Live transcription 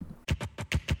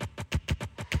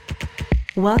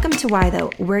Welcome to Why Though.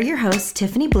 We're your hosts,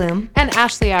 Tiffany Bloom and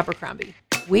Ashley Abercrombie.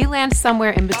 We land somewhere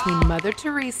in between Mother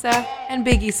Teresa and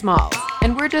Biggie Smalls,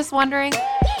 and we're just wondering,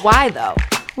 why though?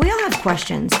 We all have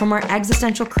questions, from our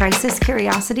existential crisis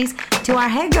curiosities to our,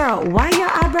 hey girl, why your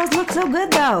eyebrows look so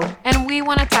good though? And we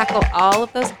want to tackle all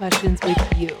of those questions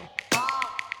with you.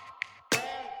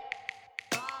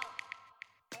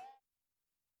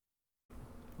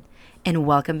 And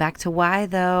welcome back to Why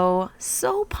Though.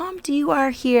 So pumped you are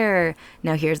here.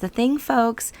 Now here's the thing,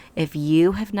 folks. If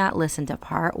you have not listened to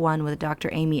part 1 with Dr.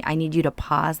 Amy, I need you to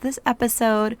pause this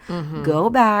episode, go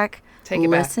back,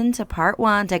 listen to part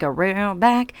 1, take a round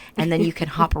back, and then you can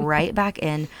hop right back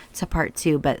in to part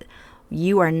 2. But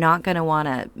you are not going to want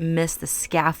to miss the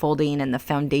scaffolding and the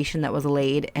foundation that was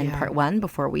laid in part 1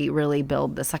 before we really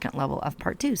build the second level of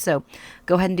part 2. So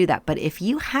go ahead and do that. But if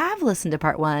you have listened to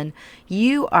part 1,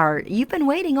 you've been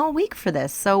waiting all week for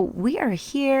this. So we are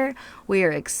here. We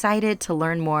are excited to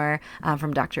learn more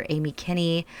from Dr. Amy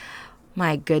Kinney.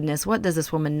 My goodness, what does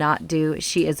this woman not do?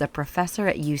 She is a professor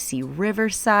at UC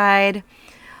Riverside.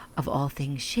 Of all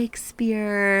things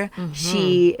Shakespeare.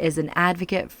 She is an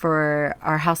advocate for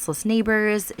our houseless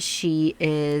neighbors. She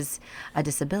is a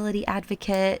disability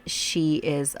advocate. She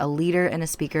is a leader and a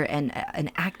speaker and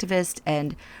an activist,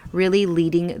 and really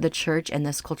leading the church in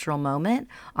this cultural moment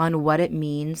on what it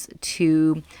means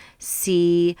to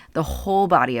see the whole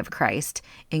body of Christ,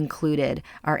 included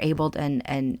our abled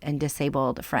and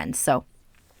disabled friends. So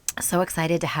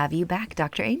excited to have you back,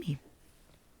 Dr. Amy.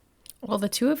 Well, the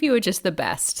two of you are just the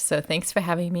best. So thanks for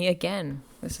having me again.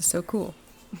 This is so cool.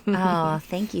 Oh,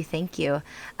 thank you. Thank you.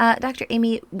 Dr.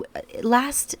 Amy,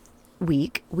 last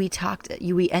week we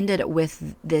ended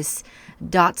with this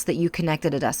dots that you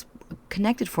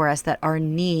connected for us that our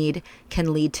need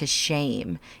can lead to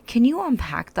shame. Can you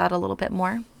unpack that a little bit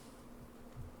more?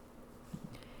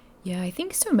 Yeah, I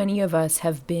think so many of us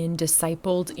have been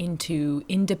discipled into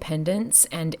independence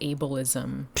and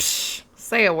ableism.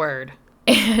 Say a word.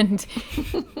 And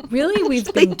really,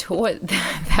 we've been taught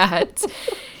that.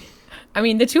 I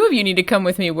mean, the two of you need to come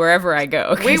with me wherever I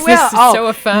go. We will. This is so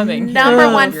affirming.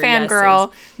 Number one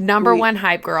fangirl, number one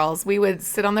hype girls. We would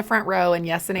sit on the front row and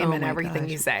yes and amen everything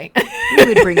you say. We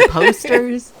would bring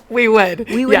posters. We would.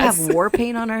 We would have war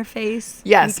paint on our face.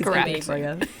 Yes, correct.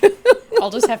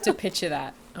 I'll just have to picture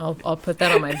that. I'll put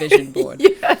that on my vision board.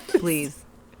 Yes. Please.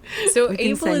 So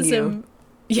ableism.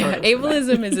 Yeah,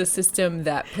 ableism is a system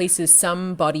that places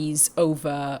some bodies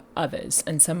over others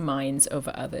and some minds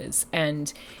over others.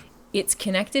 And it's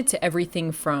connected to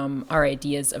everything from our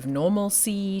ideas of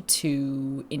normalcy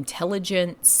to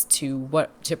intelligence to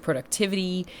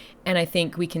productivity. And I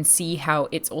think we can see how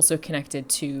it's also connected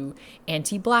to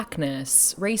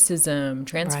anti-Blackness, racism,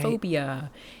 transphobia. Right.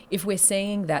 If we're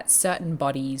saying that certain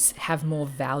bodies have more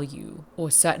value or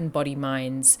certain body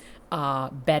minds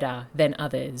are better than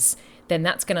others, then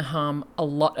that's going to harm a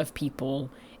lot of people.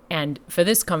 And for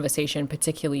this conversation,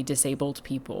 particularly disabled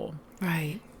people.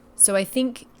 Right. So I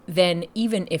think then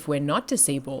even if we're not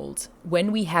disabled,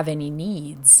 when we have any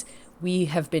needs, we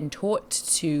have been taught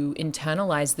to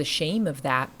internalize the shame of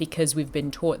that because we've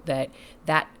been taught that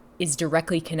that is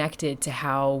directly connected to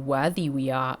how worthy we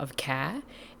are of care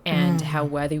and how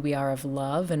worthy we are of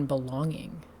love and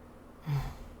belonging.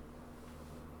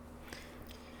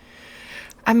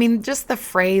 I mean, just the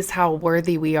phrase, how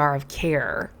worthy we are of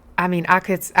care. I mean, I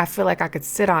feel like I could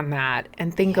sit on that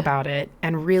and think about it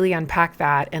and really unpack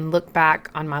that and look back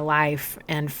on my life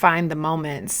and find the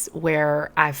moments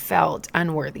where I felt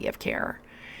unworthy of care.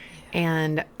 Yeah.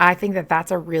 And I think that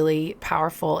that's a really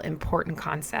powerful, important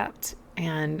concept.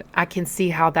 And I can see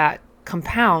how that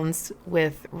compounds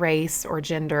with race or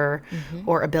gender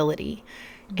or ability.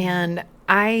 And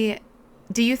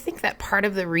do you think that part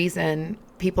of the reason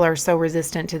people are so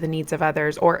resistant to the needs of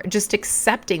others or just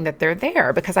accepting that they're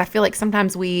there, because I feel like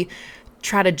sometimes we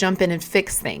try to jump in and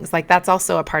fix things. Like that's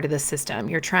also a part of the system.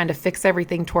 You're trying to fix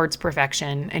everything towards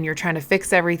perfection and you're trying to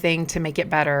fix everything to make it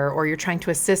better, or you're trying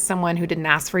to assist someone who didn't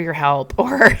ask for your help,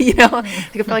 or, I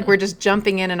feel like we're just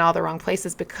jumping in all the wrong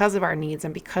places because of our needs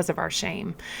and because of our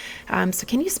shame. So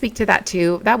can you speak to that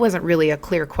too? That wasn't really a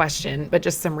clear question, but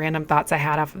just some random thoughts I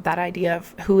had off of that idea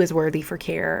of who is worthy for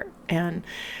care. And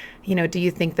do you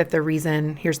think that the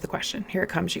reason, here's the question, here it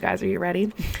comes, you guys, are you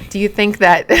ready? Do you think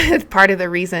that part of the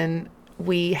reason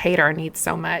we hate our needs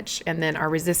so much and then are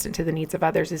resistant to the needs of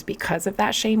others is because of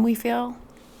that shame we feel?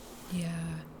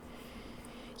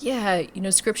 Yeah,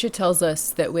 scripture tells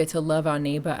us that we're to love our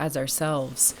neighbor as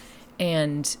ourselves.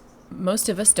 And most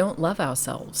of us don't love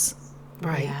ourselves.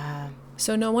 Right. Yeah.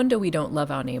 So no wonder we don't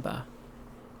love our neighbor.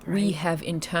 Right. We have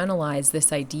internalized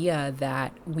this idea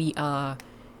that we are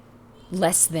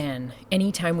less than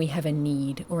anytime we have a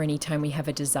need or anytime we have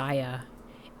a desire.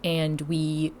 And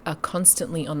we are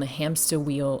constantly on the hamster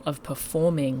wheel of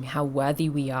performing how worthy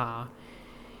we are,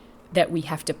 that we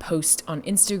have to post on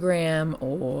Instagram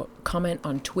or comment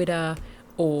on Twitter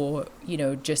or,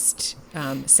 just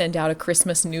send out a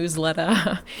Christmas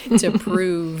newsletter to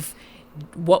prove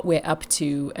what we're up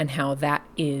to and how that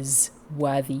is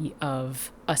worthy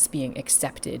of us being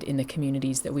accepted in the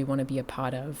communities that we want to be a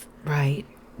part of. Right.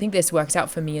 I think this works out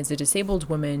for me as a disabled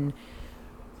woman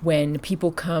when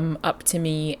people come up to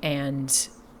me and,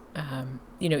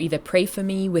 either pray for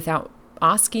me without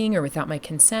asking or without my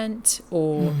consent,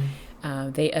 or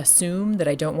they assume that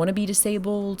I don't want to be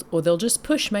disabled, or they'll just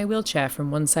push my wheelchair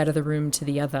from one side of the room to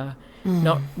the other,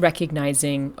 not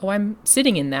recognizing, I'm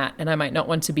sitting in that and I might not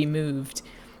want to be moved.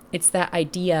 It's that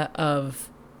idea of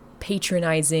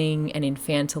patronizing and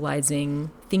infantilizing,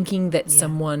 thinking that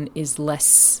someone is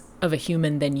less of a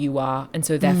human than you are, and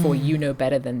so therefore you know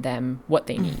better than them what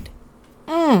they need.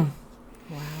 Wow.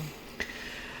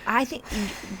 I think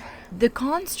the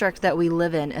construct that we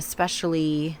live in,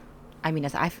 especially,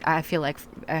 I feel like,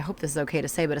 I hope this is okay to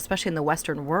say, but especially in the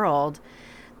Western world,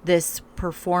 this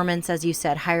performance, as you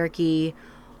said, hierarchy,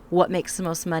 what makes the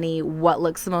most money, what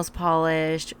looks the most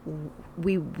polished,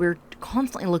 we're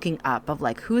constantly looking up of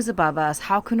like, who's above us,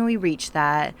 how can we reach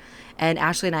that? And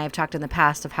Ashley and I have talked in the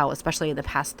past of how, especially in the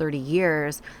past 30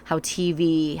 years, how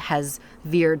TV has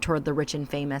veered toward the rich and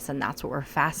famous, and that's what we're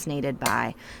fascinated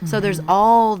by. So there's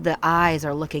all the eyes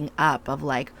are looking up of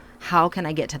like, how can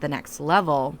I get to the next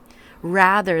level,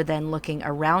 rather than looking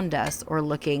around us or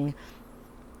looking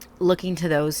to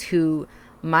those who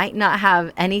might not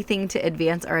have anything to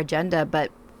advance our agenda,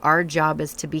 but our job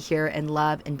is to be here and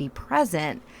love and be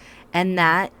present. And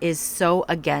that is so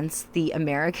against the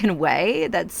American way.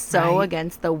 That's so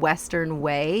against the Western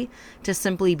way to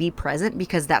simply be present,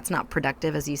 because that's not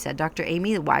productive, as you said, Dr.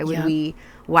 Amy. Why would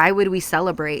we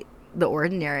celebrate the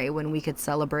ordinary when we could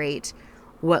celebrate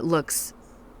what looks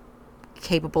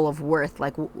capable of worth?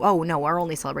 Like, oh no, we're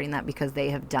only celebrating that because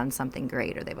they have done something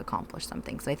great or they've accomplished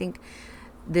something. So I think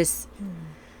this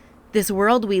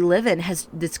world we live in has,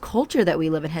 this culture that we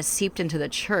live in has seeped into the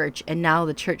church, and now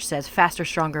the church says faster,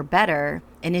 stronger, better.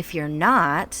 And if you're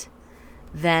not,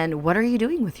 then what are you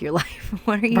doing with your life?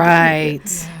 What are you doing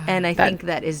with it? And I think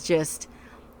that is just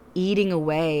eating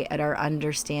away at our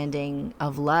understanding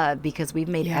of love, because we've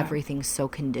made everything so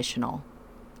conditional.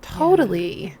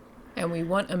 Totally. And we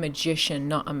want a magician,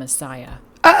 not a messiah.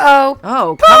 Uh-oh.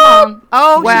 Oh, come on.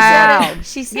 Oh, wow.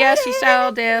 She said it. She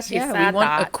showed this. She said we want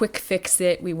that. a quick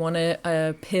fix-it. We want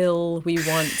a pill. We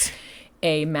want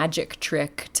a magic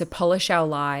trick to polish our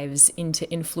lives into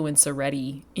influencer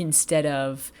ready, instead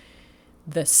of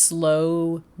the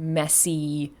slow,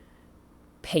 messy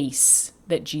pace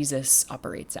that Jesus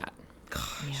operates at.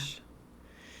 Gosh.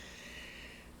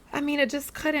 I mean, it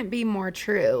just couldn't be more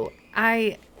true.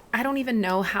 I don't even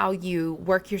know how you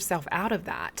work yourself out of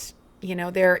that.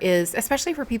 There is,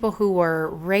 especially for people who were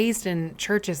raised in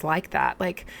churches like that,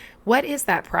 like, what is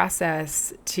that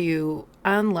process to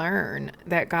unlearn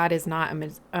that God is not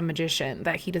a magician,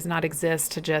 that he does not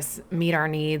exist to just meet our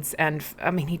needs? And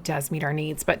he does meet our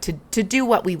needs, but to do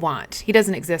what we want. He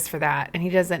doesn't exist for that. And he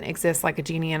doesn't exist like a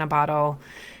genie in a bottle.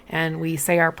 And we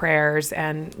say our prayers,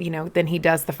 and, then he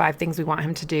does the 5 things we want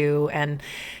him to do. And,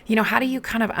 how do you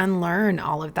kind of unlearn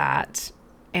all of that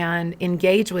and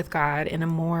engage with God in a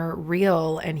more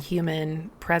real and human,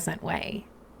 present way?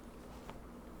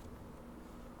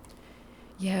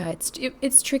 Yeah,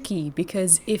 it's tricky,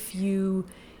 because if you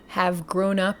have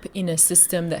grown up in a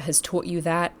system that has taught you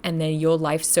that, and then your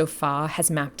life so far has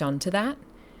mapped onto that,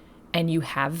 and you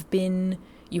have been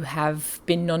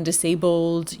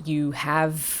non-disabled, you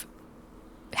have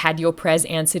had your prayers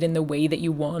answered in the way that you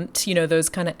want, those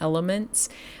kind of elements,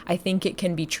 I think it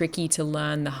can be tricky to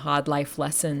learn the hard life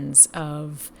lessons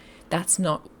of that's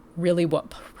not really what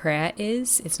prayer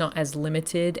is. It's not as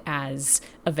limited as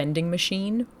a vending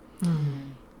machine.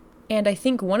 And I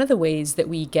think one of the ways that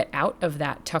we get out of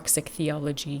that toxic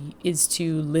theology is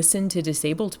to listen to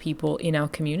disabled people in our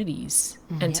communities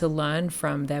and to learn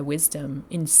from their wisdom,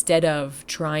 instead of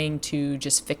trying to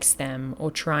just fix them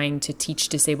or trying to teach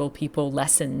disabled people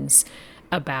lessons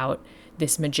about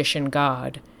this magician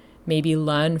God. Maybe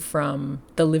learn from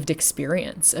the lived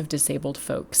experience of disabled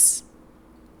folks.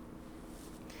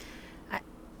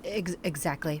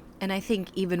 Exactly. And I think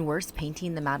even worse,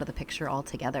 painting them out of the picture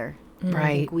altogether. Right.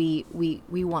 I think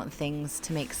we want things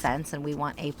to make sense, and we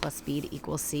want A plus B to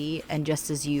equal C. And just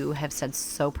as you have said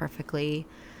so perfectly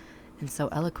and so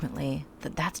eloquently,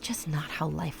 that's just not how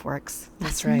life works.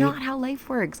 That's right. not how life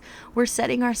works. We're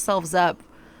setting ourselves up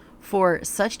for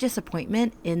such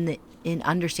disappointment in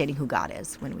understanding who God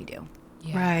is when we do.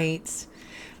 Yeah. Right.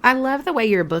 I love the way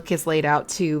your book is laid out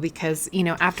too, because, you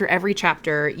know, after every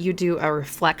chapter, you do a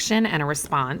reflection and a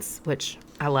response, which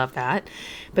I love that.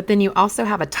 But then you also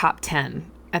have a top 10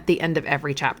 at the end of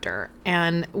every chapter.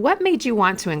 And what made you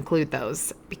want to include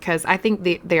those? Because I think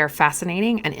they are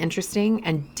fascinating and interesting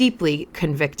and deeply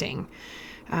convicting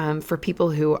for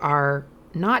people who are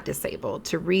not disabled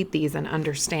to read these and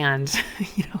understand,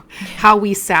 you know, how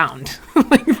we sound,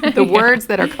 like the words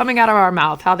that are coming out of our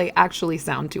mouth, how they actually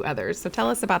sound to others. So tell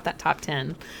us about that top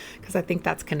 10, because I think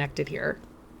that's connected here.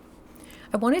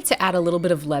 I wanted to add a little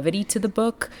bit of levity to the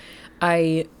book.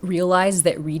 I realized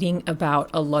that reading about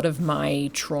a lot of my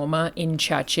trauma in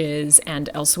churches and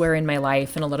elsewhere in my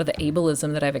life and a lot of the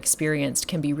ableism that I've experienced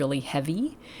can be really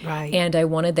heavy. Right. And I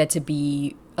wanted there to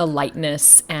be a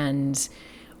lightness and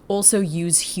also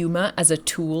use humor as a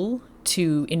tool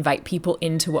to invite people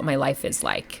into what my life is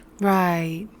like.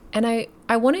 Right. And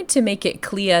I wanted to make it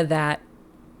clear that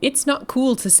it's not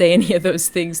cool to say any of those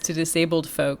things to disabled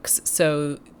folks.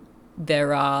 So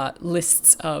there are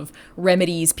lists of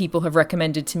remedies people have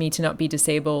recommended to me to not be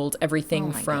disabled,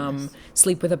 everything from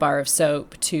sleep with a bar of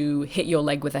soap to hit your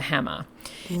leg with a hammer.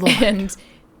 Lord. And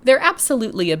they're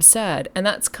absolutely absurd. And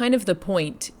that's kind of the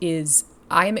point, is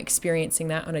I'm experiencing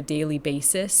that on a daily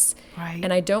basis. Right.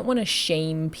 And I don't want to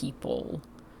shame people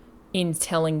in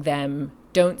telling them,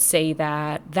 don't say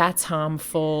that, that's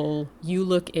harmful, you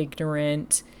look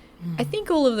ignorant. I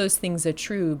think all of those things are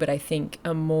true, but I think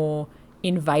a more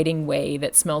inviting way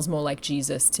that smells more like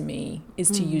Jesus to me is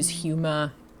to use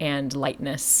humor and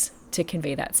lightness to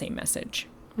convey that same message.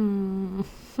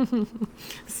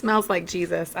 Smells like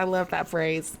Jesus. I love that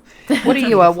phrase. What are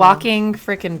you, a walking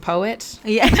freaking poet?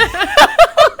 Yeah.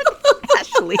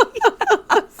 Ashley.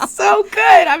 So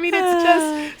good. I mean, it's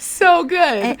just so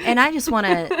good. And I just want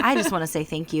to say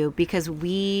thank you, because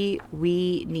we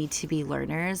need to be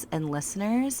learners and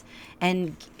listeners,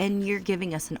 and you're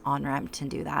giving us an on-ramp to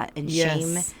do that. And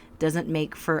shame doesn't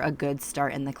make for a good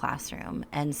start in the classroom.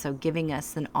 And so giving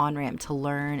us an on-ramp to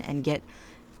learn and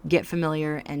get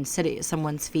familiar and sit at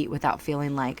someone's feet without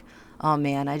feeling like, oh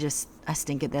man, I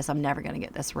stink at this, I'm never going to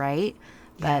get this right.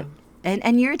 But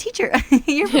and you're a teacher,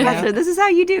 you're a professor, this is how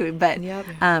you do it. But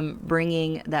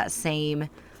bringing that same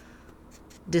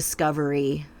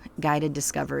guided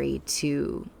discovery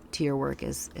to your work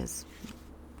is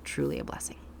truly a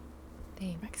blessing.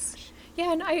 Thanks.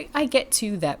 Yeah, and I get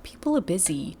too that people are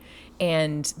busy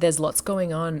and there's lots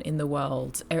going on in the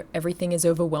world. Everything is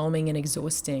overwhelming and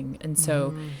exhausting. And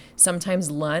so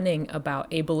sometimes learning about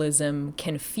ableism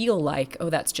can feel like, oh,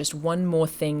 that's just one more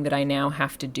thing that I now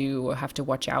have to do or have to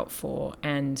watch out for.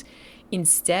 And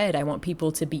instead, I want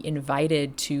people to be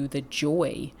invited to the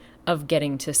joy of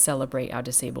getting to celebrate our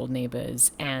disabled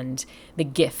neighbors and the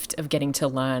gift of getting to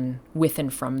learn with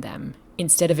and from them,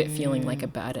 instead of it feeling like a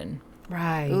burden.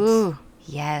 Right. Ooh,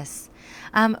 yes.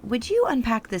 Would you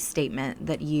unpack this statement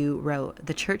that you wrote?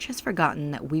 The church has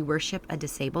forgotten that we worship a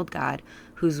disabled God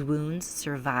whose wounds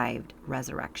survived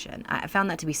resurrection. I found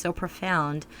that to be so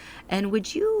profound. And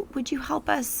would you help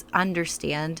us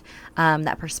understand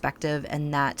that perspective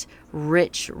and that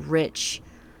rich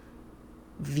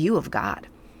view of God?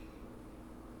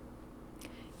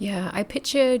 Yeah, I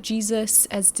picture Jesus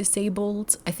as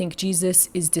disabled. I think Jesus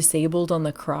is disabled on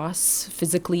the cross,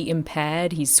 physically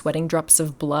impaired. He's sweating drops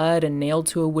of blood and nailed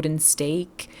to a wooden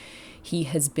stake. He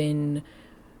has been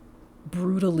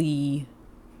brutally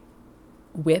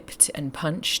whipped and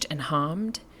punched and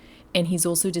harmed. And he's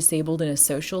also disabled in a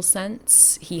social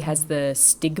sense. He has the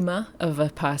stigma of a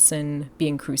person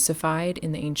being crucified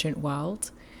in the ancient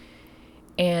world.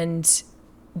 And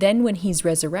then when he's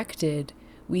resurrected,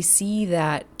 we see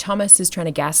that Thomas is trying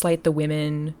to gaslight the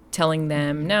women, telling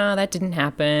them, no, that didn't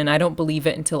happen. I don't believe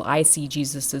it until I see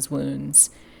Jesus's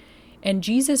wounds. And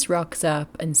Jesus rocks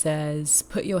up and says,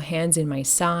 put your hands in my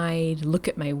side, look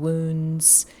at my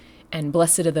wounds, and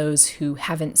blessed are those who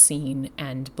haven't seen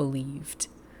and believed.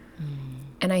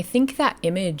 And I think that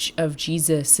image of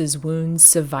Jesus's wounds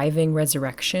surviving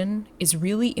resurrection is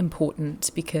really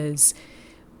important, because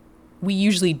we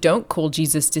usually don't call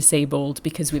Jesus disabled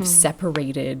because we've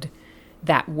separated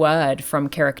that word from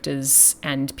characters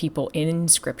and people in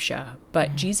Scripture.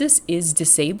 But Jesus is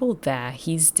disabled there.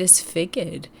 He's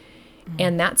disfigured.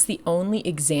 And that's the only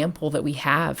example that we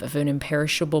have of an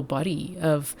imperishable body,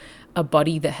 of a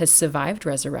body that has survived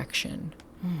resurrection.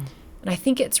 And I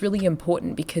think it's really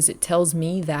important because it tells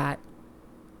me that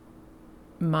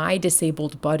my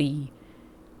disabled body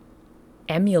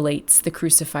emulates the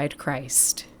crucified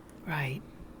Christ. Right.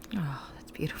 Oh,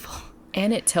 that's beautiful.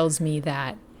 And it tells me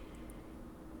that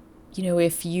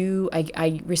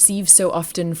I receive so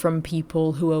often from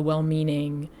people who are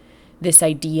well-meaning this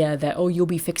idea that, oh, you'll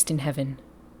be fixed in heaven.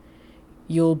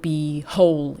 You'll be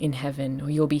whole in heaven, or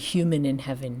you'll be human in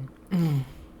heaven.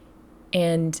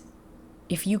 And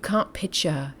if you can't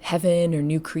picture heaven or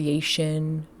new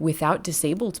creation without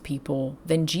disabled people,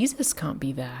 then Jesus can't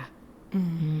be there.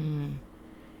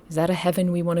 Is that a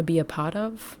heaven we want to be a part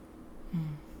of?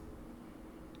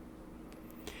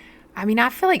 I mean, I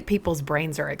feel like people's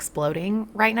brains are exploding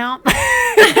right now.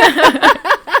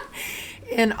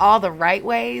 In all the right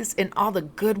ways, in all the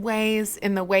good ways,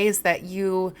 in the ways that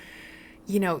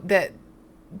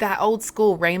that old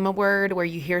school Rhema word where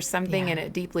you hear something and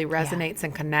it deeply resonates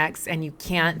and connects, and you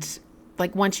can't,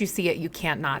 like, once you see it, you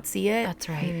can't not see it. That's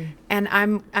right. And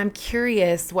I'm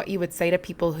curious what you would say to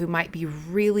people who might be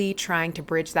really trying to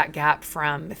bridge that gap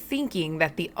from thinking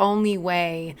that the only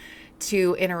way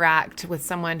to interact with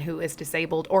someone who is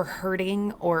disabled or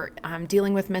hurting or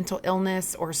dealing with mental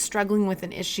illness or struggling with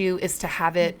an issue is to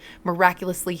have it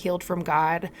miraculously healed from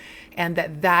God, and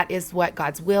that is what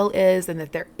God's will is, and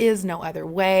that there is no other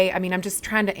way. I mean, I'm just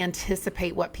trying to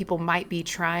anticipate what people might be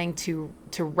trying to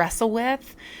wrestle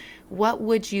with. What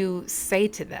would you say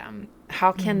to them?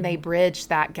 How can they bridge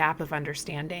that gap of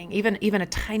understanding, even a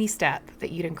tiny step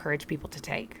that you'd encourage people to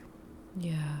take?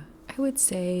 Yeah, I would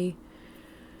say,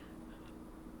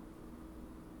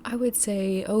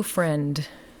 oh, friend,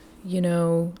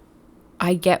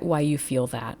 I get why you feel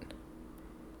that.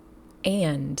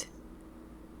 And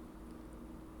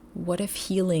what if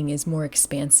healing is more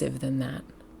expansive than that?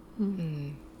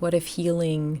 What if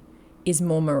healing is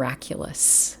more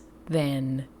miraculous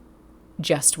than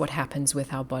just what happens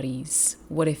with our bodies?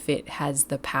 What if it has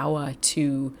the power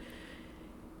to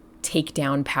take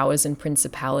down powers and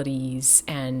principalities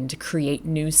and create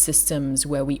new systems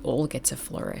where we all get to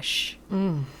flourish?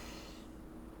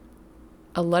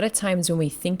 A lot of times when we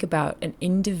think about an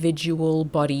individual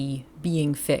body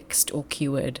being fixed or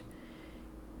cured,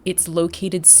 it's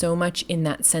located so much in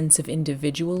that sense of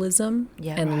individualism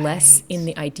and less in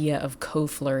the idea of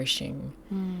co-flourishing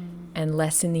and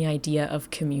less in the idea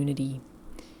of community.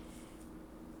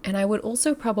 And I would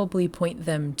also probably point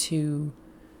them to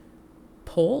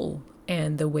Paul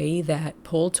and the way that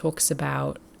Paul talks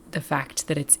about the fact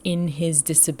that it's in his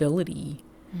disability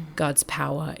God's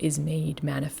power is made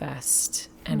manifest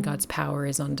and God's power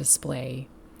is on display.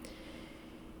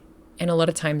 And a lot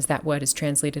of times that word is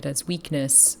translated as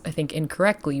weakness, I think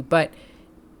incorrectly, but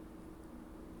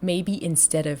maybe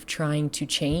instead of trying to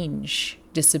change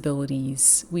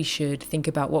disabilities, we should think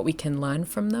about what we can learn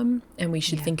from them, and we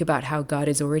should think about how God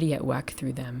is already at work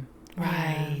through them.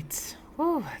 Right.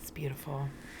 Oh, that's beautiful.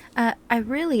 I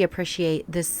really appreciate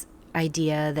this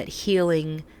idea that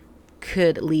healing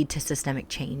could lead to systemic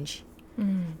change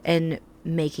and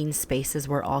making spaces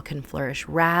where all can flourish,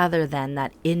 rather than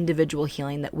that individual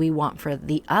healing that we want for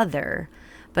the other.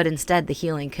 But instead, the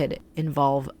healing could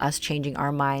involve us changing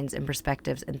our minds and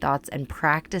perspectives and thoughts and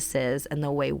practices and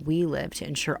the way we live to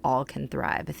ensure all can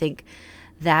thrive. I think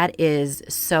that is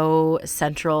so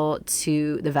central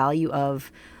to the value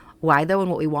of why, though, and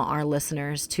what we want our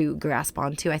listeners to grasp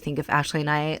onto. I think if Ashley and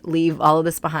I leave all of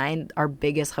this behind, our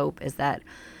biggest hope is that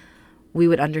we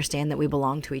would understand that we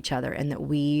belong to each other and that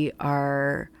we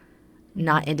are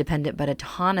not independent but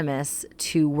autonomous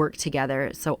to work together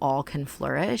so all can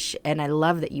flourish. And I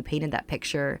love that you painted that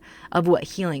picture of what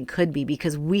healing could be,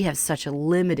 because we have such a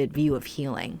limited view of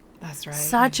healing. That's right.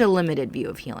 Such a limited view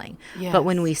of healing. Yes. But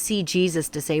when we see Jesus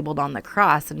disabled on the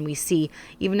cross, and we see,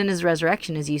 even in his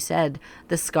resurrection, as you said,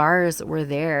 the scars were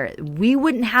there. We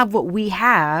wouldn't have what we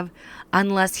have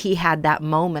unless he had that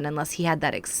moment, unless he had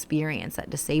that experience, that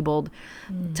disabled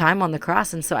time on the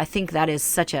cross. And so I think that is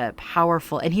such a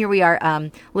powerful, and here we are,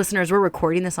 listeners, we're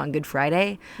recording this on Good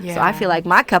Friday. Yeah. So I feel like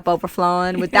my cup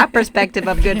overflowing with that perspective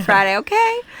of Good Friday.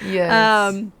 Okay.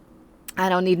 Yes. I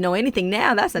don't need to know anything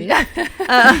now. That's enough.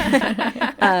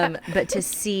 But to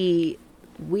see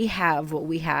we have what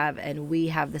we have, and we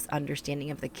have this understanding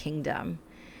of the kingdom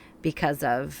because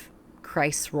of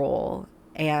Christ's role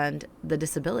and the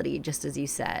disability, just as you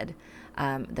said,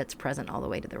 that's present all the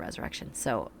way to the resurrection.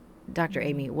 So, Dr.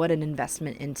 Amy, what an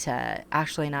investment into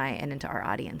Ashley and I and into our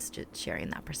audience, just sharing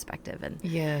that perspective. And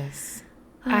yes.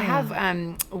 I have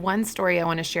one story I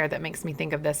want to share that makes me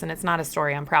think of this, and it's not a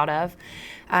story I'm proud of.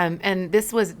 And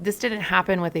this didn't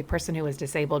happen with a person who was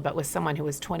disabled, but with someone who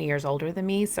was 20 years older than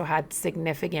me, so had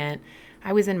significant.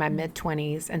 I was in my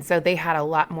mid-20s, and so they had a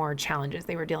lot more challenges.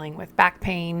 They were dealing with back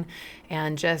pain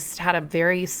and just had a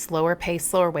very slower pace,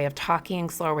 slower way of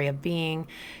talking, slower way of being.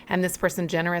 And this person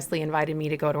generously invited me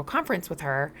to go to a conference with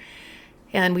her.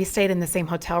 And we stayed in the same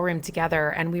hotel room together,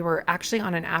 and we were actually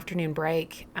on an afternoon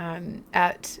break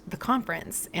at the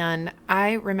conference. And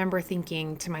I remember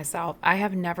thinking to myself, I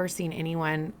have never seen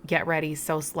anyone get ready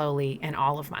so slowly in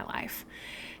all of my life.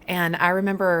 And I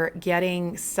remember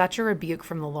getting such a rebuke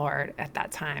from the Lord at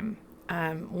that time.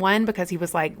 One, because he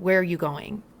was like, where are you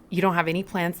going? You don't have any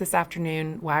plans this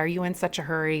afternoon. Why are you in such a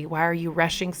hurry? Why are you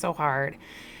rushing so hard?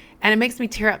 And it makes me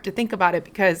tear up to think about it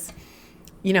because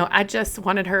I just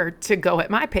wanted her to go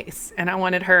at my pace, and I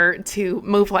wanted her to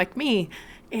move like me.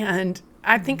 And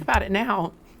I think about it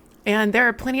now, and there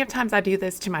are plenty of times I do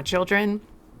this to my children,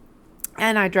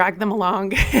 and I drag them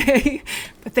along,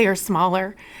 but they are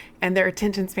smaller, and their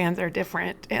attention spans are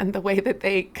different, and the way that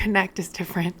they connect is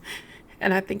different.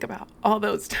 And I think about all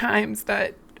those times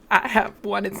that I have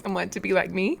wanted someone to be like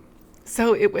me.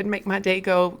 So it would make my day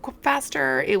go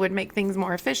faster. It would make things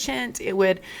more efficient. It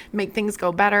would make things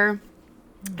go better.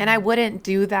 And I wouldn't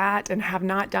do that and have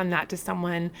not done that to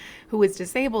someone who was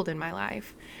disabled in my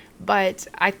life. But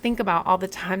I think about all the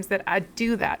times that I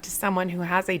do that to someone who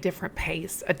has a different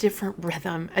pace, a different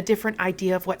rhythm, a different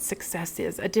idea of what success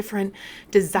is, a different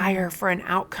desire for an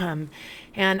outcome.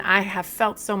 And I have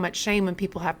felt so much shame when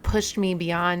people have pushed me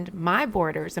beyond my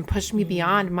borders and pushed me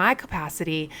beyond my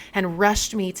capacity and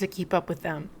rushed me to keep up with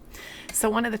them. So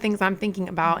one of the things I'm thinking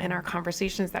about in our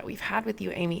conversations that we've had with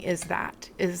you, Amy, is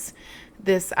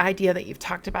this idea that you've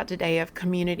talked about today of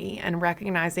community and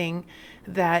recognizing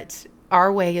that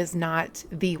our way is not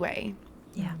the way.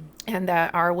 Yeah. And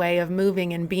that our way of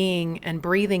moving and being and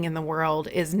breathing in the world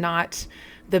is not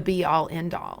the be all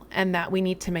end all. And that we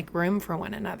need to make room for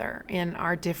one another in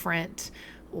our different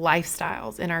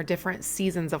lifestyles, in our different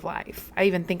seasons of life. I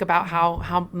even think about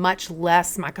how much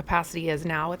less my capacity is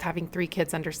now with having 3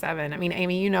 kids under 7. I mean,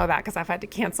 Amy, you know that because I've had to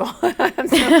cancel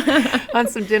on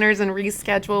some dinners and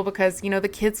reschedule because, the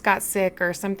kids got sick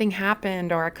or something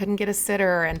happened or I couldn't get a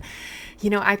sitter. And,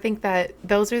 I think that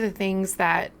those are the things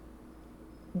that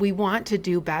we want to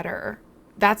do better.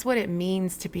 That's what it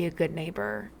means to be a good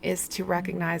neighbor, is to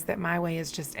recognize that my way is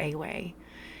just a way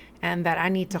and that I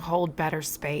need to hold better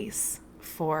space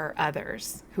for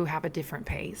others who have a different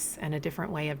pace and a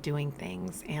different way of doing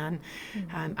things. And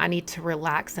I need to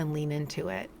relax and lean into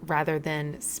it rather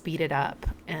than speed it up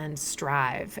and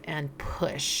strive and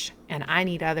push. And I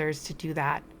need others to do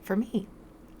that for me.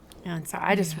 And so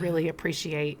I just really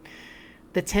appreciate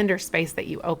the tender space that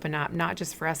you open up, not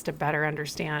just for us to better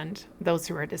understand those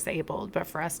who are disabled, but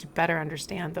for us to better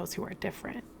understand those who are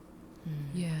different.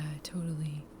 Yeah,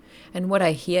 totally. And what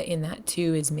I hear in that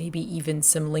too is maybe even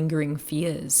some lingering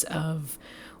fears of,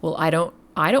 well, I don't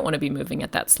want to be moving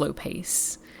at that slow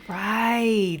pace.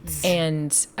 Right.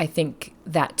 And I think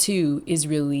that too is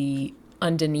really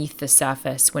underneath the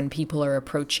surface when people are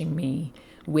approaching me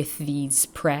with these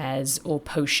prayers or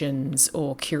potions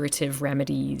or curative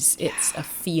remedies. It's a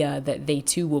fear that they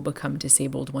too will become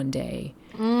disabled one day.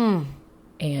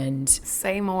 And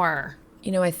say more.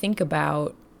 I think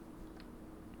about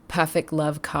perfect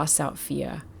love casts out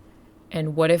fear.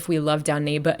 And what if we loved our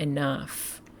neighbor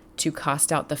enough to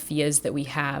cast out the fears that we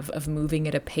have of moving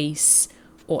at a pace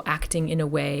or acting in a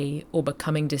way or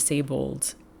becoming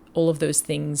disabled? All of those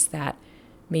things that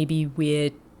maybe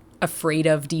we're afraid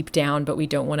of deep down, but we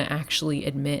don't want to actually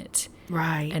admit.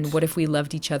 Right. And what if we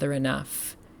loved each other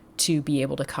enough to be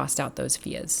able to cast out those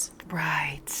fears?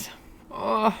 Right.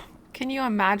 Oh, can you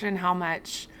imagine how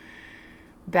much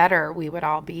better we would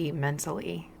all be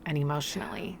mentally and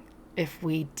emotionally if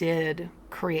we did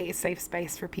create a safe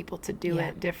space for people to do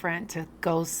it different, to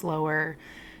go slower,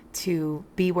 to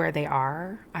be where they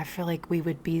are? I feel like we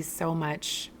would be so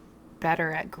much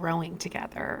better at growing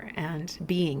together and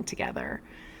being together.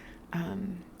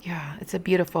 It's a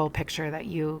beautiful picture that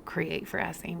you create for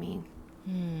us, Amy.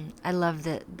 I love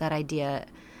that idea,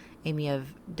 Amy,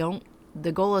 of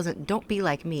the goal isn't don't be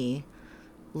like me.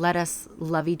 Let us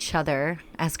love each other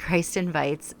as Christ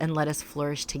invites, and let us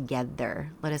flourish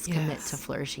together. Let us commit to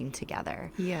flourishing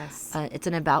together. Yes. It's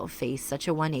an about face, such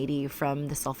a 180 from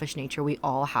the selfish nature we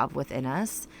all have within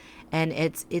us. And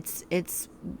it's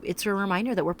a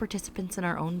reminder that we're participants in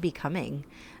our own becoming,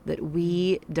 that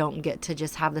we don't get to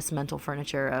just have this mental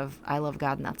furniture of I love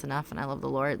God and that's enough and I love the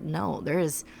Lord. No, there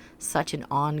is such an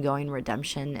ongoing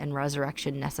redemption and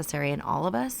resurrection necessary in all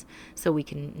of us so we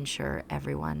can ensure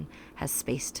everyone has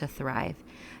space to thrive.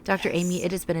 Dr. Amy,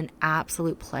 it has been an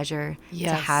absolute pleasure to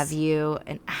have you,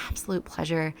 an absolute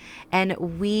pleasure. And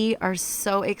we are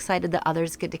so excited that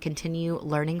others get to continue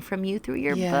learning from you through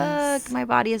your book. My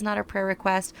Body is Not a Prayer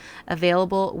Request,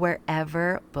 available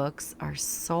wherever books are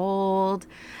sold.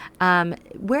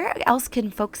 Where else can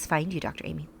folks find you, Dr.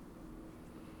 Amy?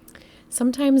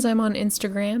 Sometimes I'm on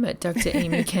Instagram at Dr.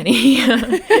 Amy Kenny.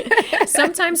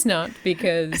 Sometimes not,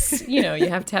 because, you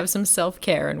have to have some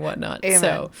self-care and whatnot. Amen.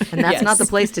 So, and that's not the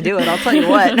place to do it, I'll tell you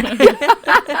what.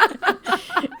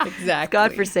 Exactly.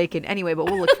 God forsaken. Anyway, but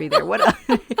we'll look for you there. What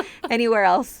anywhere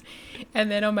else?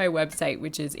 And then on my website,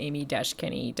 which is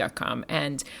amy-kenny.com.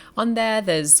 And on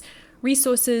there's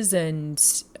resources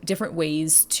and different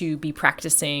ways to be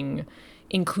practicing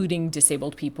including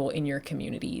disabled people in your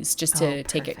communities, just to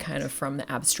take it kind of from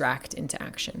the abstract into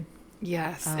action.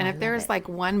 Yes. And if there's like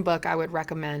one book I would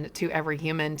recommend to every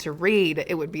human to read,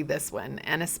 it would be this one.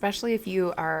 And especially if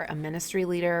you are a ministry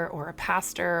leader or a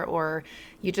pastor, or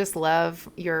you just love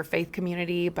your faith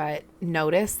community, but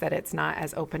notice that it's not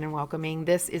as open and welcoming,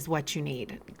 this is what you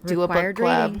need. Do Required a book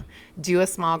club, reading. do a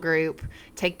small group,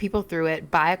 take people through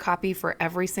it, buy a copy for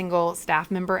every single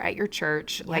staff member at your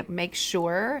church. Yep. Like, make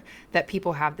sure that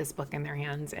people have this book in their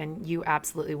hands, and you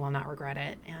absolutely will not regret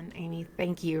it. And Amy,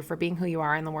 thank you for being who you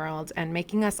are in the world and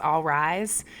making us all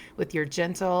rise with your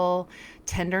gentle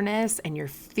tenderness and your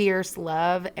fierce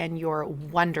love and your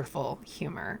wonderful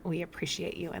humor. We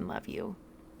appreciate you and love you.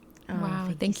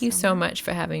 Wow. Thank you so much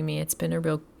for having me. It's been a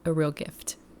real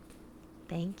gift.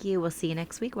 Thank you. We'll see you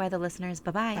next week. Why the listeners?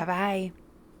 Bye-bye. Bye-bye.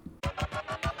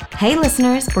 Hey,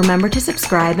 listeners, remember to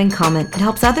subscribe and comment. It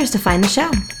helps others to find the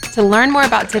show. To learn more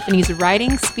about Tiffany's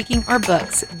writing, speaking, or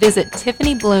books, visit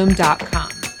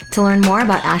TiffanyBloom.com. To learn more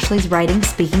about Ashley's writing,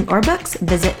 speaking, or books,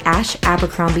 visit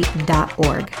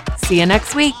ashabercrombie.org. See you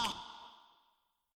next week.